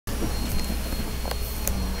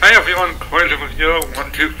Hey everyone, Crazy with you,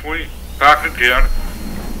 123, back again.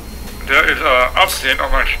 There is an update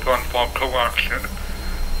on my SpongeBob collection.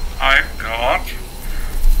 I got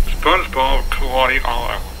SpongeBob Karate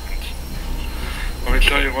Island. Let me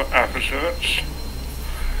tell you what episodes.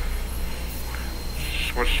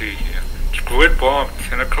 Let's see here. Squarepants,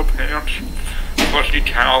 Tentacle Pants, Rusty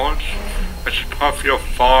Talons, Mr. Puffy of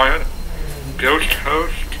Fire, Ghost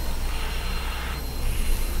Host,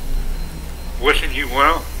 Wishing You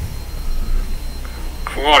Well,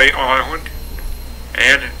 Karate Island,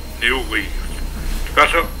 and New Leaf.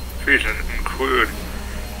 Special features include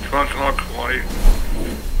SpongeBob Karate,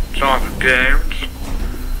 Sonic Games,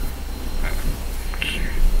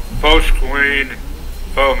 full screen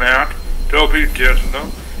format, Dolby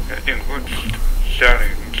Digital, and English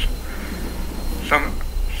settings. Some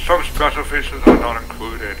special features are not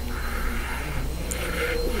included.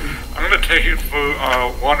 I'm going to take you through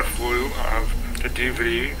one through of the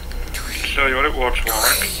DVD to show you what it looks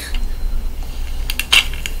like.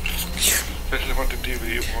 This is what the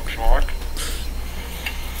DVD looks like.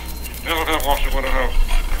 Then we're going to watch one of the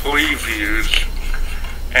previews,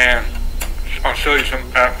 and I'll show you some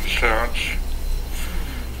episodes.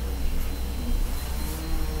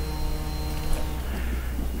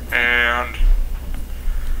 And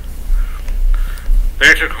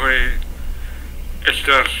basically, it's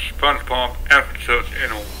just SpongeBob episodes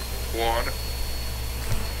in one.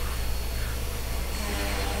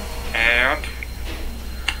 And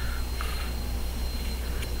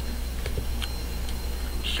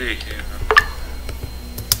see here.